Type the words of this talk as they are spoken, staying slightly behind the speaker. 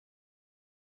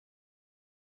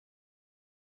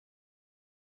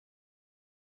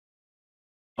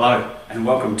Hello and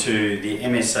welcome to the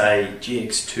MSA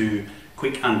GX2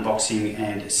 quick unboxing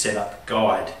and setup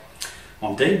guide.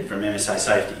 I'm Dean from MSA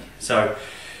Safety. So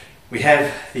we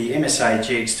have the MSA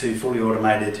GX2 fully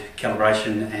automated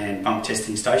calibration and bump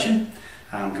testing station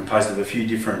composed of a few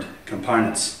different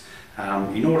components.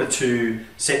 In order to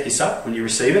set this up when you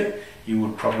receive it, you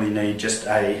would probably need just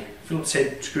a Phillips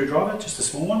head screwdriver, just a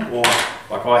small one, or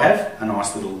like I have, a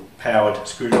nice little powered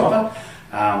screwdriver.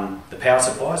 The power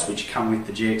supplies which come with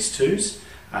the GX2s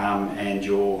and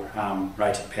your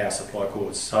rated power supply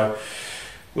cords. So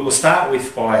we will start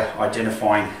with by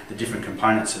identifying the different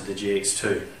components of the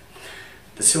GX2.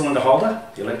 The cylinder holder,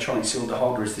 the electronic cylinder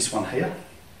holder, is this one here.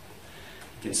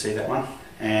 You can see that one.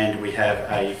 And we have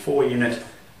a 4-unit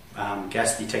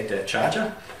gas detector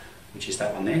charger, which is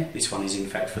that one there. This one is in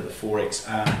fact for the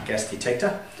 4XR gas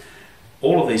detector.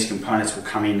 All of these components will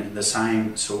come in the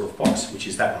same sort of box, which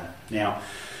is that one. Now,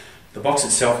 the box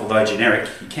itself, although generic,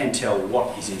 you can tell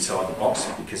what is inside the box,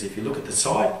 because if you look at the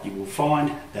side, you will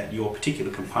find that your particular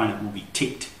component will be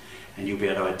ticked and you'll be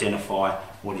able to identify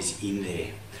what is in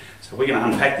there. So we're going to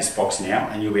unpack this box now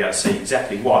and you'll be able to see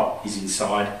exactly what is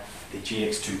inside the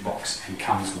GX2 box and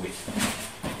comes with.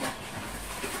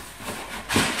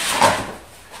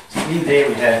 So in there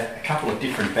we have a couple of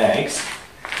different bags,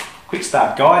 quick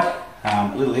start guide,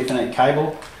 a little Ethernet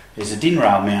cable. There's a DIN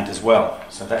rail mount as well,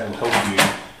 so that will help you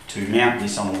to mount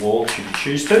this on the wall should you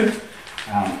choose to.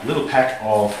 A little pack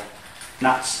of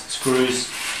nuts, screws,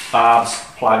 barbs,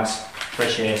 plugs,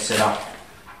 fresh air setup,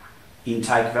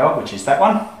 intake valve, which is that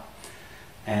one,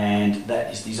 and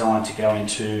that is designed to go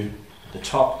into the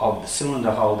top of the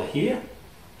cylinder holder here,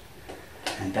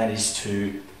 and that is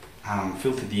to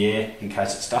filter the air in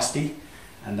case it's dusty,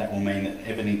 and that will mean that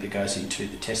everything that goes into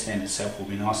the test stand itself will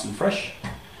be nice and fresh.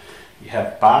 You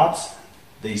have barbs.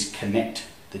 These connect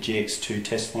the GX2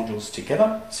 test modules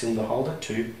together, cylinder holder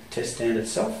to the test stand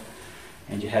itself,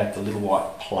 and you have the little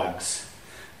white plugs.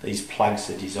 These plugs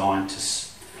are designed to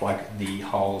plug the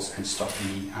holes and stop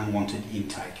the unwanted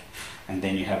intake, and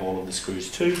then you have all of the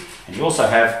screws too, and you also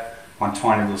have one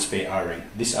tiny little spare O-ring.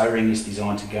 This O-ring is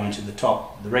designed to go into the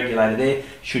top of the regulator there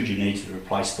should you need to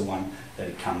replace the one that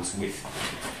it comes with.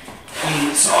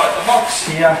 Inside the box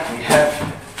here we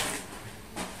have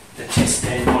the test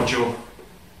stand module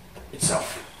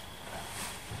itself.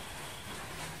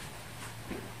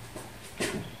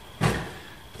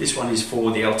 This one is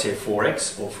for the Altair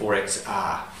 4X or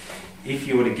 4XR. If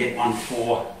you were to get one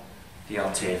for the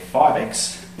Altair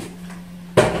 5X,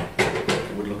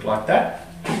 it would look like that.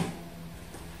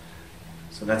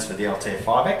 So that's for the Altair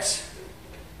 5X.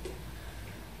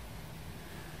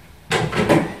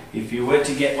 If you were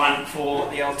to get one for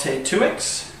the Altair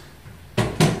 2X,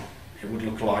 it would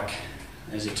look like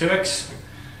there's a 2X,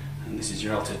 and this is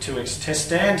your Altair 2X test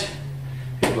stand.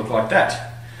 It would look like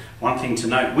that. One thing to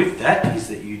note with that is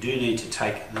that you do need to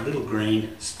take the little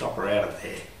green stopper out of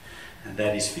there, and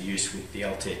that is for use with the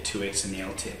Altair 2X and the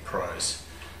Altair Pros.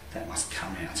 That must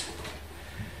come out.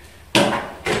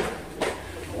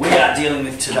 What we are dealing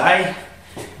with today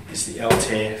is the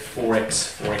Altair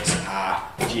 4X, 4XR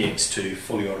GX2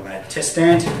 fully automated test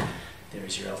stand. There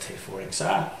is your Altair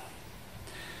 4XR.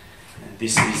 And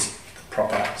this is the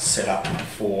proper setup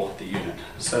for the unit.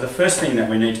 So the first thing that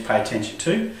we need to pay attention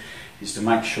to is to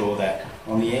make sure that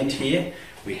on the end here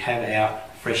we have our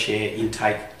fresh air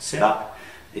intake set up.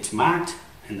 It's marked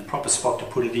and the proper spot to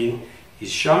put it in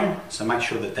is shown, so make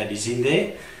sure that that is in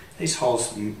there. These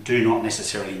holes do not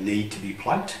necessarily need to be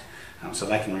plugged, so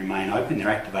they can remain open. They're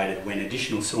activated when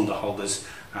additional cylinder holders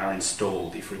are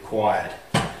installed if required.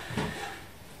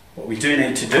 What we do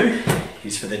need to do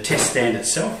is for the test stand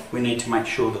itself, we need to make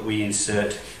sure that we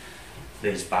insert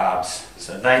these barbs.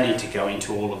 So they need to go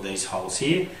into all of these holes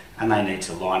here and they need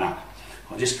to line up.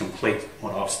 I'll just complete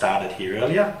what I've started here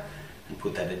earlier and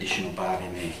put that additional barb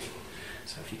in there.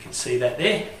 So if you can see that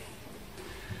there,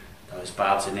 those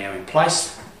barbs are now in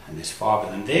place and there's 5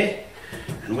 of them there,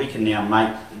 and we can now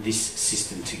make this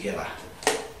system together.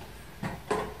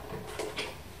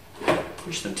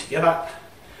 Push them together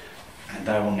and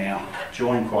they will now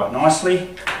join quite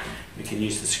nicely. We can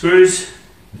use the screws,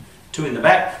 2 in the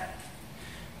back,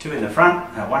 2 in the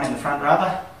front, 1 in the front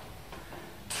rather,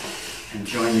 and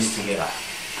join this together.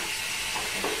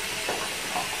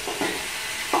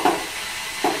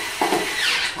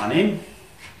 One in,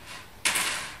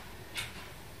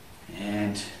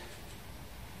 and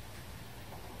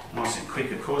nice and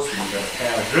quick of course when you've got a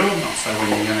power drill, not so when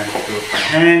you're going to do it by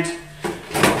hand.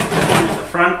 One in the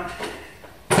front.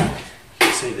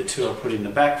 See the 2 I put in the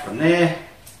back from there,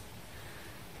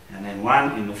 and then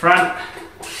 1 in the front.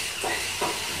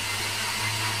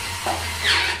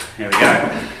 There we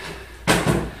go.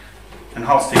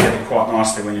 holds together quite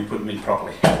nicely when you put them in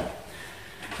properly.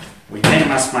 We then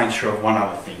must make sure of one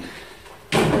other thing.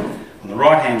 On the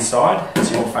right hand side,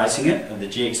 as you're facing it, of the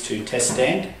GX2 test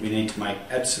stand, we need to make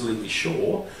absolutely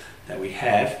sure that we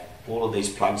have all of these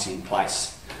plugs in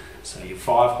place. So your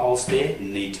 5 holes there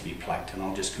need to be plugged, and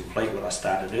I'll just complete what I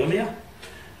started earlier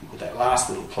and put that last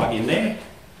little plug in there.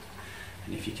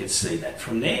 And if you can see that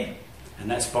from there, and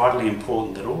that's vitally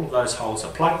important that all of those holes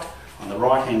are plugged on the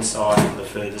right hand side of the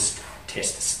furthest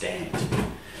test stand.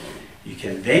 You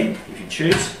can then, if you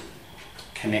choose,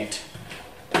 connect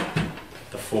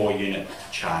the 4-unit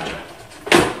charger.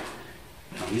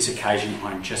 Now on this occasion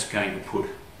I'm just going to put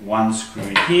one screw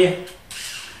in here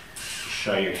to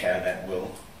show you how that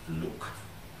will look.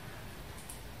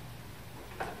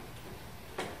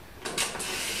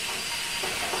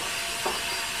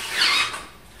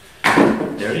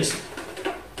 There it is.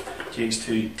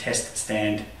 GX2 test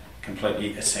stand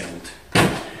completely assembled.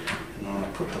 And I'm going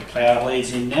to put the power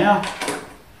leads in now.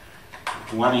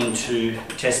 One into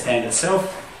the test stand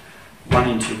itself, one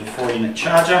into the 4-unit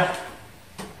charger,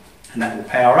 and that will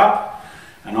power up,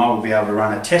 and I will be able to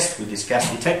run a test with this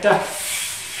gas detector,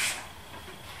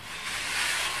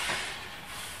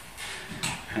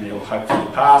 and it will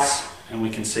hopefully pass, and we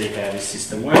can see how this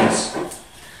system works.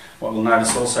 What we'll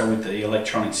notice also with the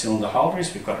electronic cylinder holder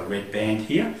is we've got a red band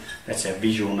here. That's our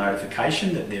visual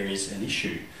notification that there is an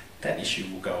issue. That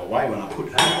issue will go away when I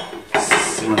put a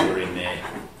cylinder in there.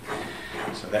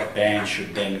 So that band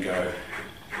should then go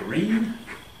green,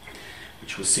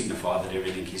 which will signify that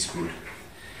everything is good.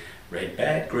 Red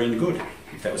bad, green good.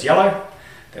 If that was yellow,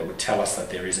 that would tell us that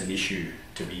there is an issue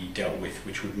to be dealt with,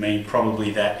 which would mean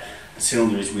probably that the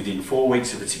cylinder is within 4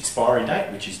 weeks of its expiry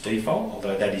date, which is default,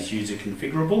 although that is user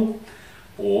configurable,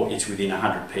 or it's within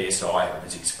 100 psi of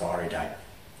its expiry date.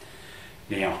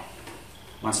 Now,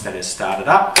 once that has started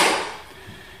up,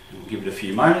 we'll give it a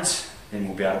few moments, then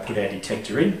we'll be able to put our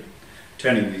detector in,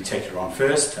 turning the detector on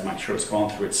first to make sure it's gone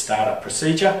through its startup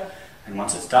procedure, and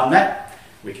once it's done that,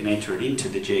 we can enter it into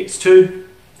the GX2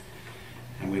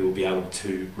 and we will be able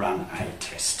to run a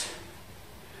test.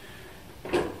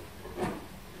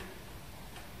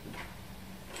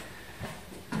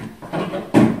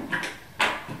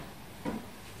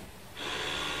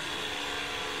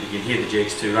 You can hear the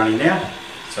GX2 running now,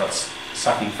 so it's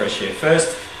sucking fresh air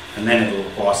first, and then it will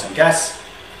apply some gas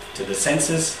to the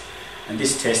sensors. And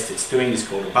this test it's doing is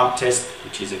called a bump test,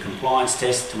 which is a compliance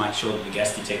test to make sure that the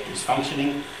gas detector is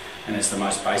functioning, and it's the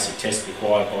most basic test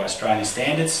required by Australian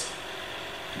standards.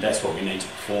 And that's what we need to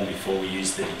perform before we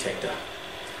use the detector.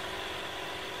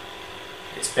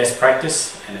 It's best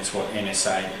practice, and it's what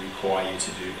MSA require you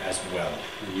to do as well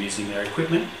when using their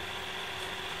equipment.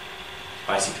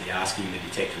 Basically asking the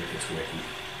detector if it's working.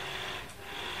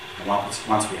 And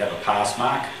once we have a pass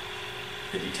mark,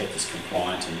 the detector is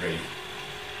compliant and ready.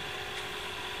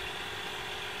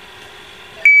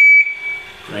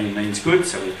 Green means good,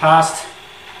 so we've passed.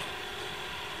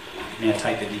 Now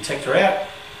take the detector out.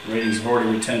 The readings have already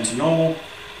returned to normal.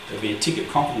 There'll be a tick of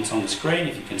competence on the screen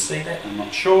if you can see that, I'm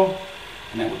not sure.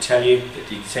 And that will tell you that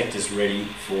the detector is ready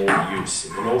for use.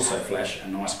 It will also flash a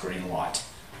nice green light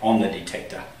on the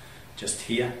detector, just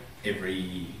here,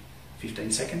 every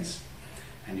 15 seconds.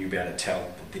 And you'll be able to tell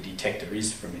that the detector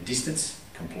is, from a distance,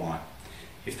 compliant.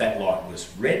 If that light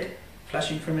was red,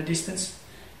 flashing from a distance,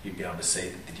 you'd be able to see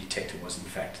that the detector was in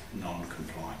fact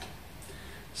non-compliant.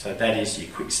 So that is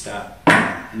your quick start,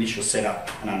 initial setup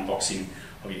and unboxing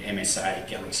of your MSA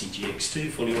Galaxy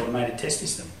GX2 fully automated test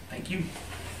system. Thank you.